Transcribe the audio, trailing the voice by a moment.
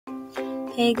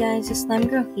Hey guys, it's Slime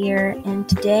Girl here, and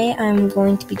today I'm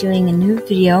going to be doing a new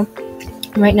video.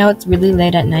 Right now it's really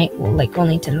late at night, well, like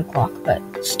only 10 o'clock, but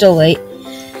still late.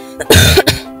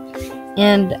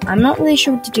 And I'm not really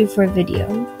sure what to do for a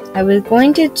video. I was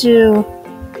going to do,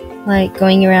 like,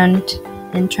 going around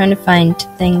and trying to find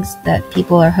things that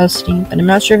people are hosting, but I'm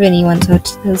not sure if anyone's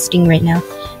hosting right now.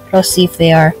 But I'll see if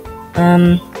they are.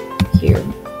 Here.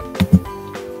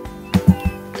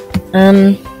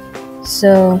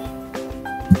 So...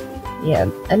 yeah,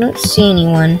 I don't see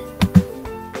anyone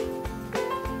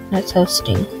that's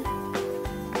hosting.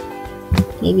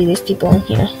 Maybe there's people in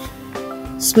here.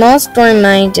 Small store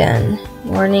my den.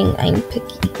 Warning, I'm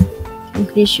picky. I'm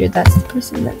pretty sure that's the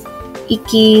person that's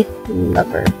Icky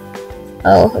Lover.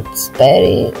 Oh, it's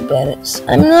Betty.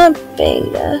 I'm not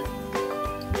Beta.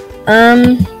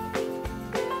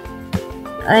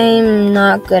 I'm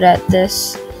not good at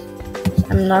this.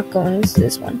 I'm not going to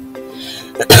this one.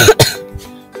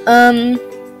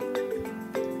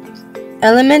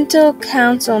 Elemental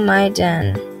Council my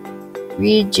den.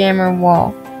 Read Jammer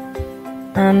Wall.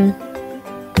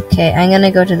 Okay, I'm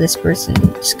gonna go to this person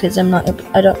just because I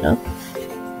don't know.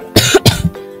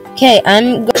 Okay,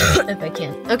 if I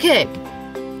can. Okay,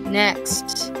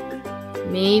 next.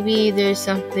 Maybe there's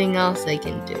something else I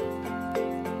can do.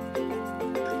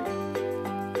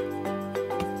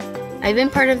 I've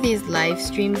been part of these live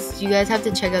streams. You guys have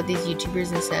to check out these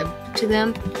YouTubers and sub to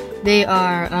them. They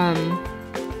are,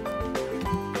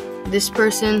 this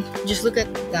person, just look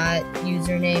at that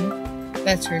username.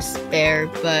 That's her spare,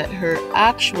 but her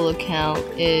actual account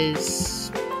is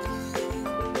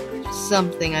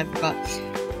something, I forgot.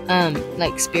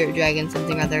 Like Spirit Dragon,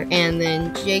 something other. And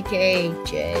then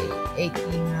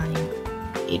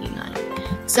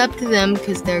JKJ8989. Sub to them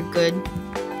because they're good,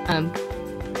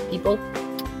 people.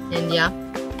 And yeah.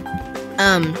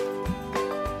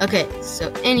 Okay,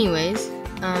 so anyways,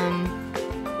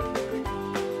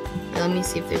 let me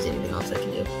see if there's anything else I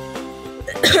can do.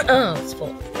 Oh, it's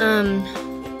full.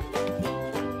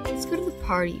 Let's go to the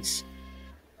parties.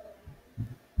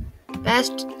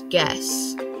 Best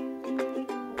guess.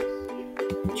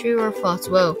 True or false?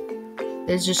 Whoa.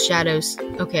 There's just shadows.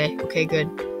 Okay, good.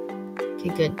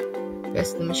 Okay, good.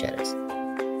 Rest of them are shadows.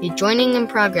 The joining in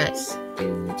progress. Okay.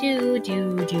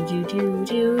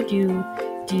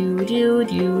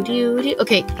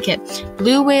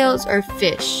 Blue whales are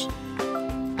fish.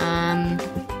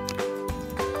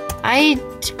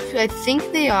 I think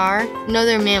they are. No,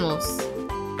 they're mammals.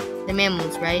 They're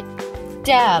mammals, right?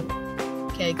 Dab.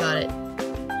 Okay, got it.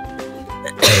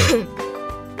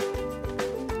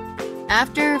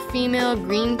 After female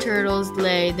green turtles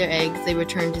lay their eggs, they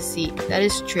return to sea. That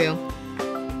is true.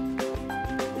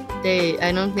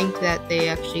 I don't think that they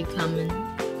actually come and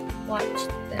watch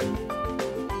them.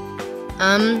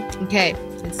 Okay,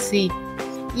 let's see.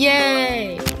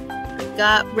 Yay! I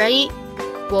got right,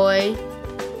 boy.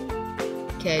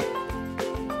 Okay.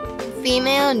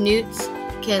 Female newts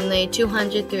can lay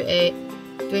 200 through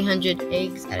 300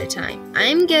 eggs at a time.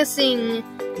 I'm guessing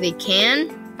they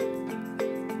can.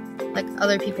 Like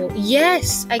other people.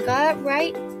 Yes! I got it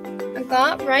right.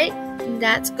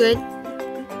 That's good.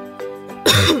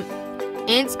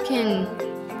 Ants can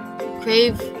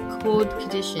crave cold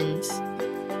conditions.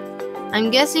 I'm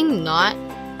guessing not.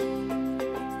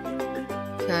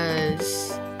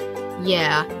 Because,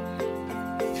 yeah.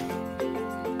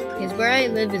 Because where I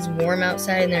live is warm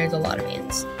outside and there's a lot of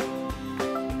ants.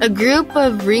 A group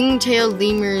of ring-tailed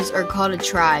lemurs are called a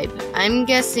tribe. I'm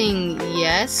guessing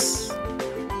yes.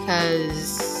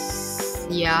 Because,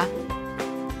 yeah.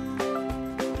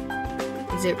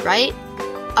 Is it right?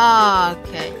 Ah,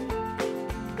 okay.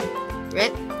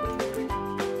 Rip.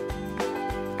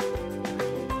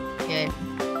 Okay.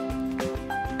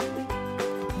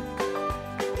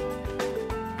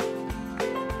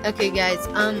 Okay, guys.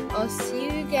 I'll see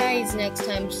you guys next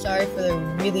time. Sorry for the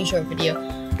really short video.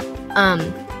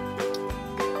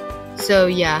 So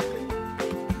yeah.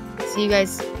 See you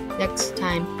guys next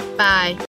time. Bye.